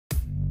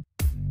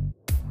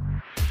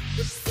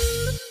Hello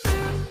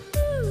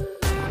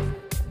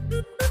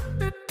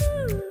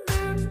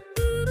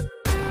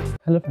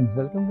friends,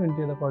 welcome to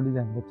Interior Decor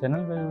Design, the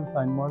channel where you will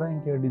find modern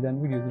interior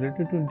design videos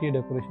related to interior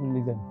decoration and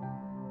design.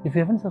 If you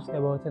haven't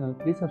subscribed our channel,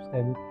 please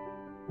subscribe it.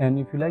 And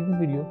if you like this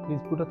video, please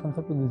put a thumbs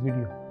up to this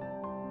video.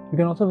 You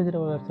can also visit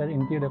our website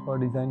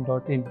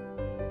interiordecordesign.in,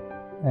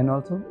 and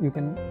also you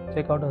can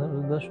check out our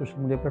other social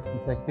media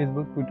platforms like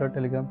Facebook, Twitter,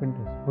 Telegram,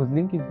 Pinterest, whose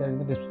link is there in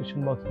the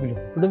description box below.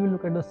 Today we'll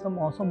look at some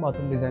awesome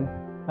bathroom design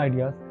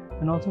ideas,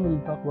 and also we'll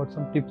talk about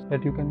some tips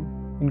that you can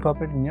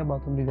incorporate in your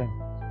bathroom design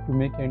to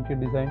make your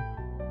interior design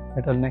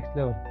at our next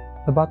level.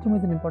 The bathroom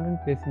is an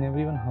important place in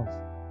everyone's house.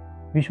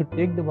 We should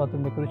take the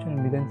bathroom decoration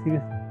and design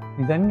seriously.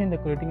 Designing and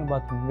decorating a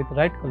bathroom with the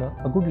right color,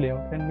 a good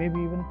layout, and maybe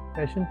even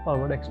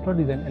fashion-forward extra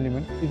design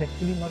elements is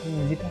actually not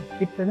an easy task.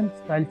 It presents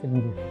style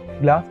challenges.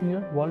 Glass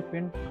mirror, wall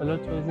paint, color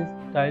choices,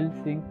 tile,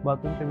 sink,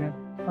 bathroom cabinet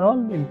are all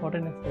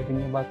important aspects in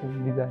your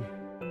bathroom design.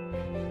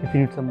 If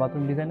you need some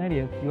bathroom design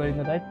ideas, you are in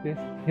the right place.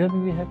 Here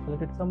we have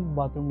collected some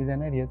bathroom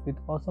design ideas with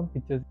awesome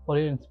pictures for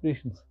your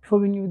inspirations. Before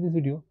beginning with this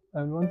video,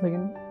 I will once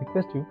again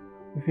request you,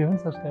 if you haven't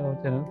subscribed our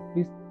channel,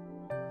 please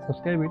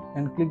subscribe it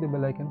and click the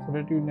bell icon so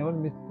that you never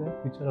miss the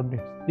future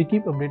updates. We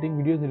keep updating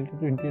videos related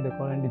to interior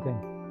decor and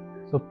design,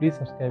 so please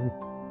subscribe it.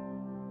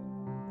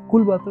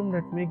 Cool bathroom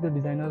that make the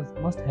designers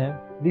must have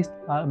list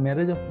are a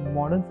marriage of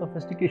modern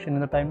sophistication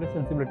and the timeless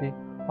sensibility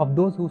of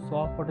those who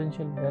saw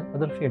potential where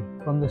others failed.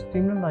 From the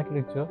streamlined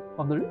architecture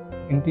of the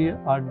interior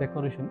art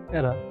decoration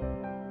era,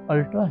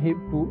 ultra hip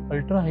to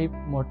ultra hip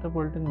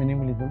metropolitan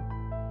minimalism,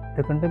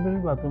 the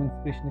contemporary bathroom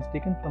inspiration is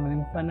taken from an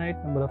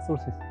infinite number of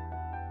sources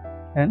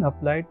and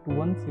applied to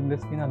one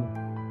seamless finale.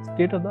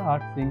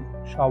 State-of-the-art sinks,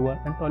 shower,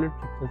 and toilet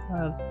fixtures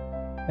are,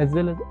 as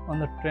well as on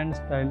the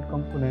trend-style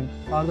components,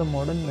 are the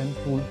modern men's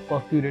tool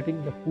for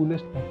curating the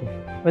coolest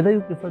bathroom. Whether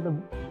you prefer the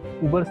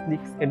uber-sleek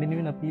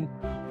Scandinavian appeal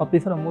or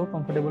prefer a more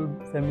comfortable,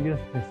 familiar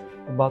space,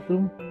 the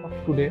bathroom of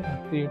today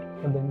are created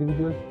for the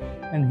individual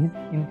and his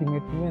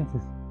intimate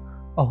nuances.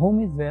 A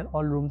home is where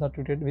all rooms are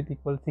treated with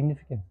equal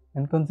significance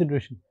and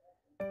consideration,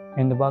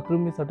 and the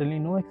bathroom is certainly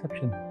no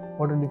exception.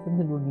 What a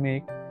difference it would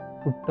make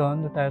to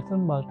turn the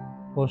tiresome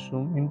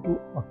washroom into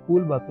a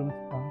cool bathroom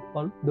spa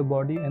for the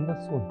body and the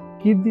soul.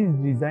 Keep these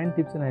design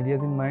tips and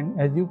ideas in mind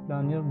as you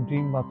plan your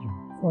dream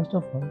bathroom. First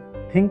of all,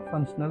 think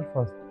functional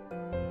first.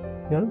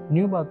 Your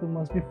new bathroom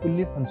must be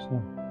fully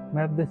functional.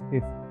 Map the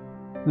space.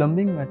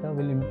 Plumbing matter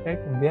will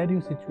impact where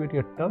you situate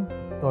your tub,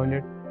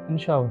 toilet, and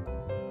shower.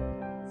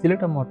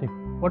 Select a motif.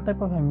 What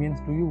type of ambience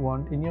do you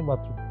want in your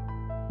bathroom?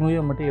 Know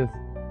your materials.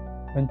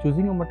 When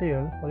choosing a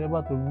material for your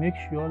bathroom, make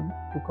sure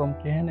to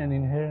comprehend and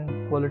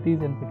inherent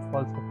qualities and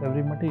pitfalls of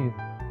every material.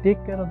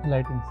 Take care of the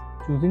lightings.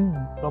 Choosing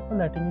proper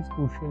lighting is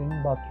crucial in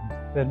bathrooms,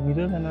 where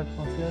mirror and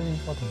atmosphere are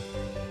important.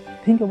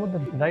 Think about the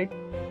right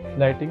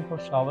lighting for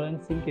shower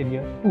and sink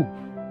area too.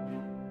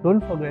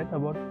 Don't forget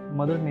about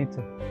Mother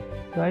Nature.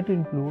 Try to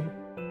include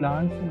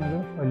plants and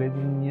other foliage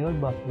in your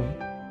bathroom.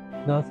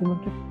 The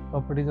asymmetric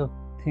properties of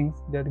things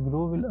that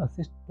grow will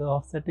assist the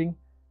offsetting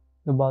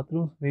the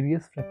bathroom's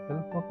various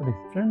fractal properties.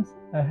 Friends,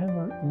 I have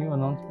a new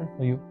announcement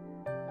for you.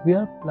 We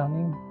are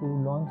planning to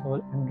launch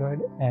our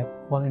Android app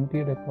for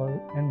interior decor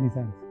and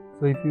designs.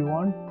 So if you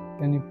want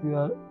and if you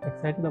are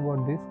excited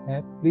about this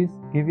app, please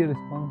give your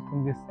response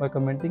in this by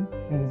commenting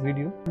in this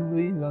video. We will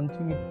be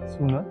launching it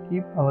sooner.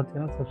 Keep our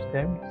channel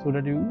subscribed so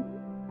that you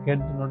get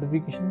the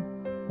notification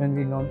when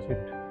we launch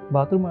it.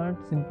 Bathrooms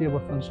aren't simply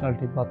about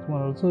functionality. Bathrooms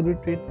are also a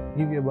retreat.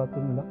 Give your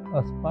bathroom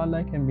a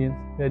spa-like ambience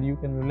where you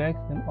can relax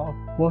and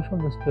wash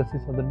off the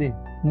stresses of the day.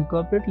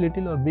 Incorporate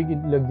little or big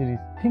luxuries.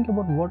 Think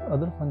about what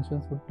other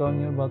functions would turn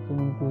your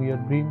bathroom into your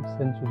dream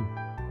sanctuary.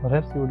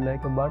 Perhaps you would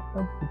like a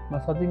bathtub with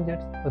massaging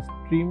jets, a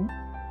steam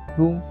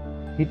room,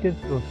 heated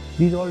floors.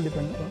 These all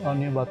depend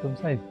on your bathroom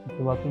size. If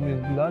the bathroom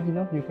is large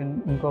enough, you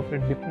can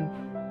incorporate different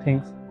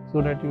things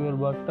so that your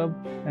bathtub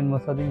and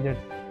massaging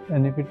jets.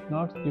 And if it's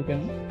not, you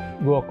can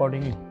go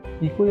accordingly.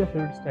 Echo your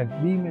favorite style.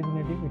 Be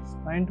imaginative. It's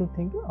fine to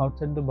think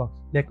outside the box.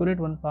 Decorate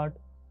one part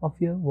of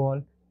your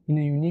wall in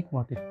a unique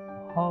motif.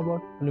 How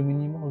about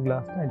aluminum or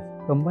glass tiles?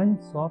 Combine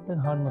soft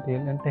and hard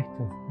material and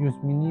textures. Use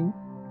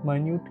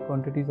minute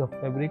quantities of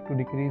fabric to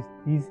decrease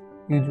these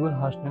usual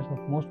harshness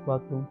of most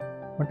bathroom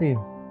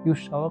material. Use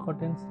shower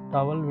curtains,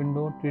 towel,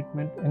 window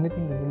treatment,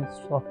 anything that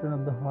will soften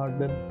up the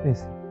hardened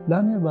face.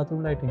 Plan your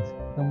bathroom lightings.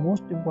 The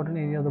most important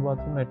area of the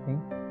bathroom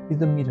lighting is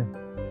the mirror.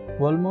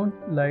 Wall mount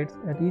lights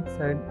at each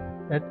side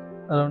at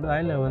around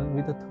eye level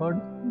with a third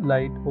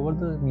light over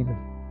the mirror.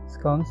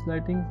 Sconce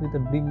lighting with a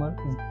dimmer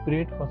is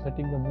great for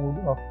setting the mood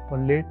of a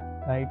late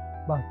night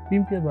bath.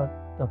 Pimp your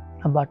bathtub.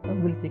 A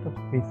bathtub will take up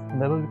space,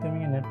 thereby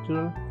becoming a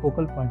natural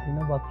focal point in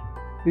a bathroom.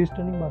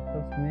 Freestanding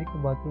bathtubs make a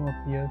bathroom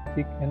appear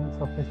thick and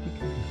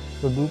sophisticated.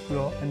 So do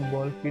claw and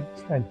ball pit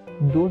styles.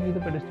 Those with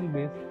a pedestal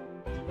base,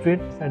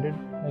 straight-sided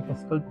like a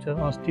sculpture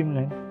or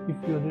streamline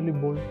if you are really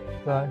bold.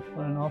 Try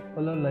for an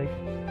off-color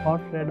like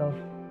hot red or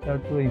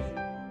turquoise.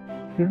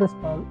 Create a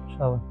spa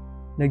shower.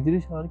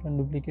 Luxury shower can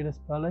duplicate a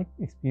spa-like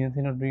experience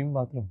in a dream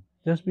bathroom.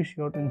 Just be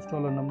sure to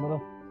install a number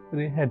of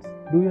spray heads.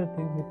 Do your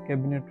things with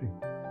cabinetry.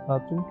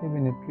 bathroom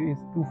cabinetry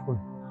is twofold.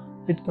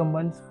 It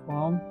combines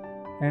form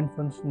and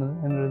functional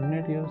and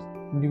resonates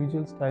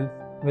individual styles,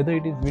 whether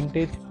it is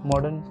vintage,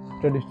 modern,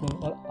 traditional,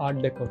 or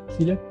art decor.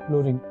 Select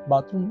flooring.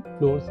 Bathroom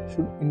floors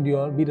should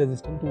endure, be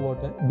resistant to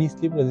water, be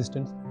slip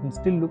resistant, and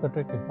still look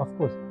attractive. Of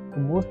course, the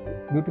most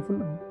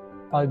beautiful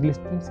are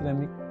glistening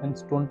ceramic and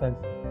stone tiles.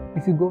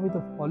 If you go with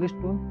a polished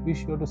tone, be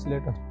sure to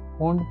select a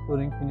toned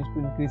flooring finish to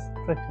increase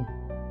traction.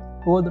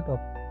 Over the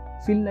top.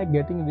 Feel like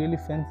getting really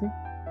fancy?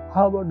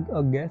 How about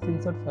a gas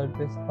insert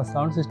fireplace, a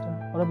sound system,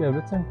 or a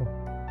beverage center?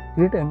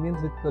 Create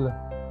ambience with color.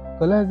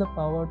 Color has the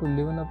power to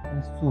liven up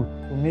and soothe,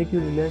 to make you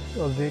relax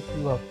or wake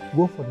you up.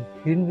 Go for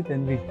it. Green with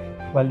envy.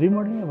 While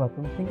remodeling a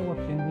bathroom, think about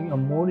changing a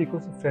more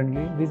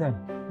eco-friendly design.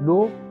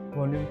 Low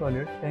volume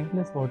toilet,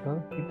 tankless water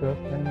heaters,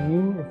 and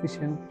new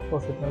efficient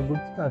faucets are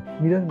good start.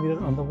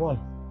 Mirror on the wall.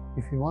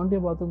 If you want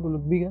your bathroom to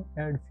look bigger,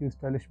 add few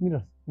stylish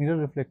mirrors.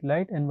 Mirrors reflect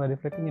light, and by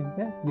reflecting it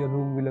back, your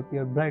room will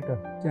appear brighter.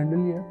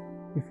 Chandelier.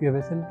 If you have a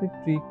eccentric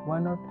streak, why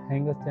not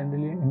hang a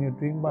chandelier in your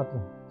dream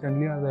bathroom?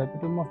 Chandelier are the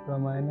epitome of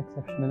drama and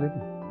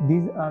exceptionality.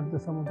 These are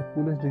some of the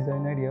coolest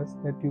design ideas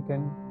that you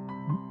can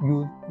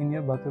use in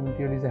your bathroom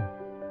interior design.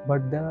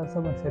 But there are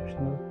some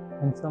exceptional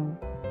and some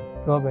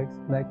drawbacks,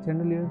 like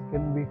chandeliers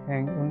can be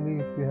hung only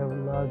if you have a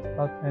large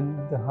bath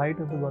and the height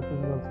of the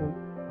bathroom is also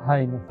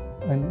high enough,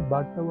 and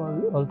bathtub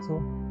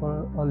also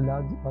for a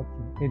large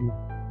bathroom area.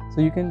 So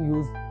you can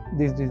use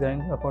these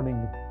designs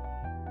accordingly.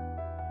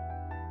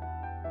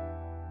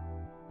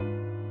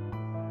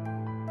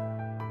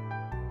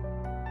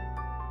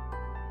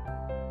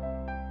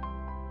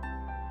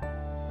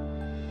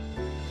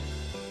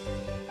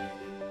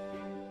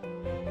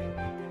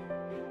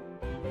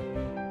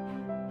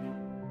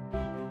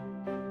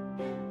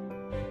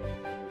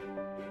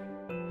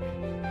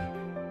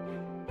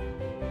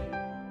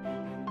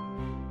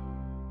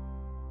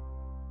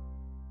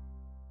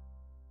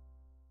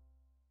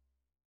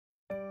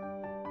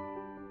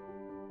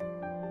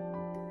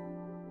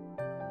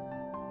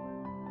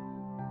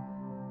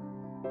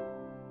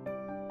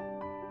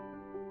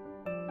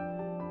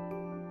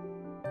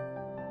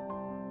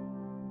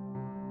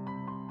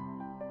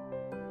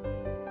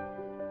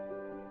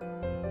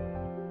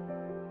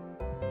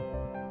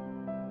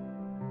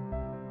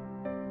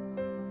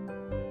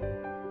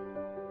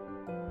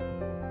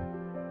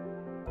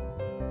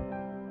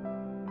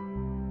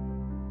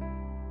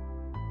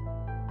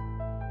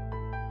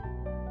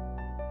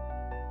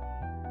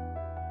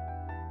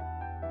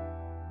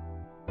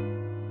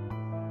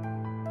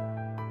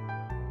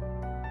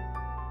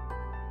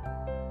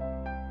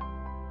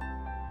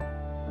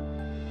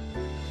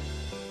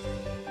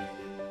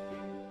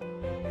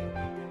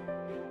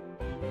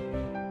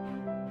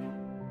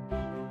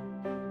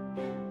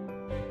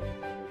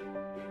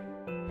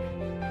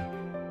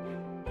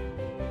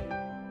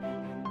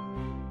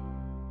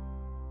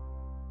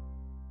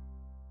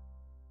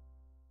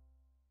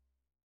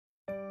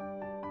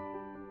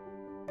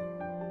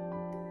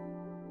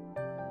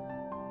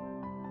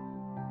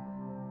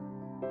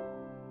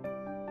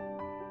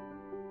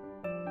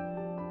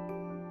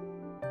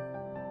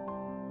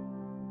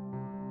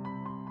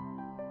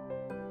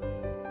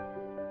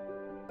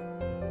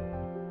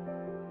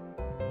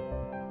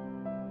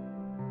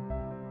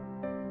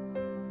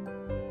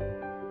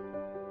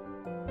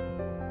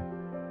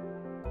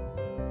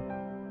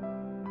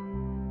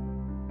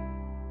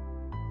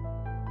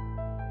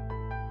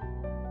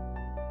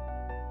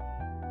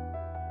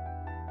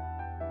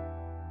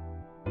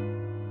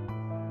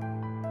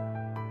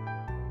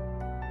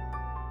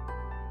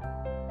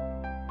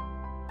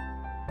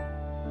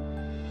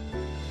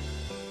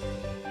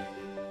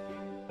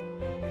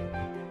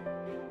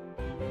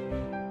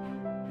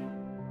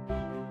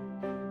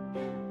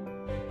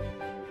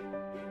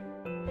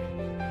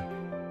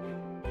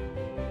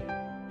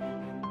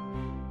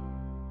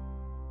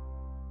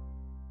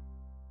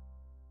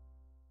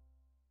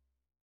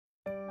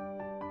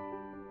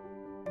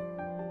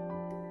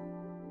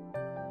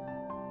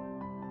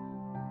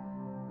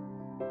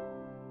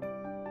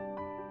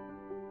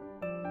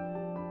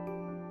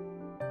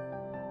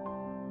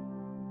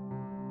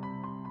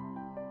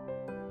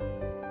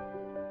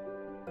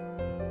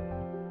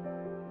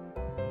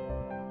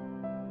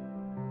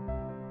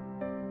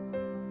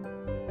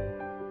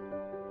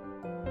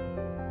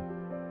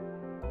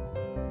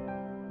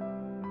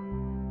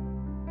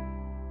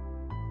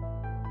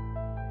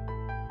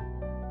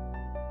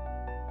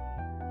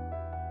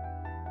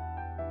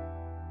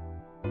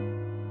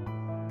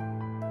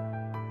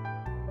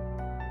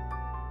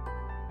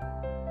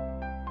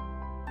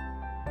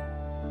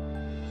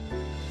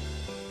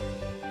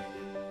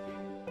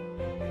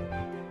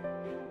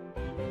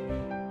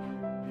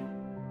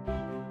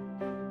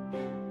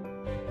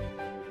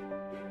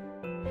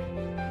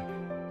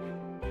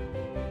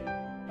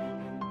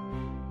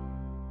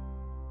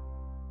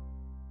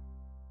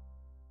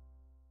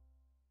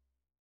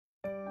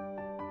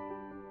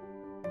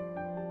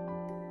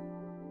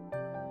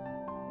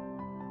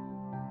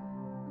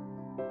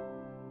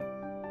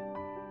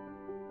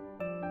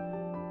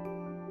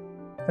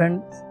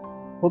 Friends,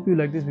 Hope you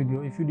liked this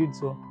video. If you did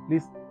so,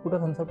 please put a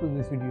thumbs up to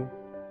this video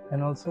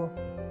and also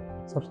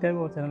subscribe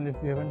our channel if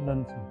you haven't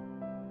done so.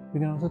 You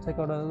can also check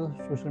out other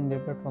social media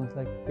platforms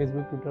like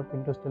Facebook, Twitter,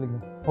 Pinterest,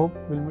 Telegram. Hope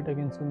we'll meet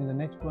again soon in the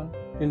next one.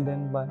 Till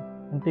then, bye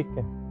and take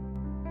care.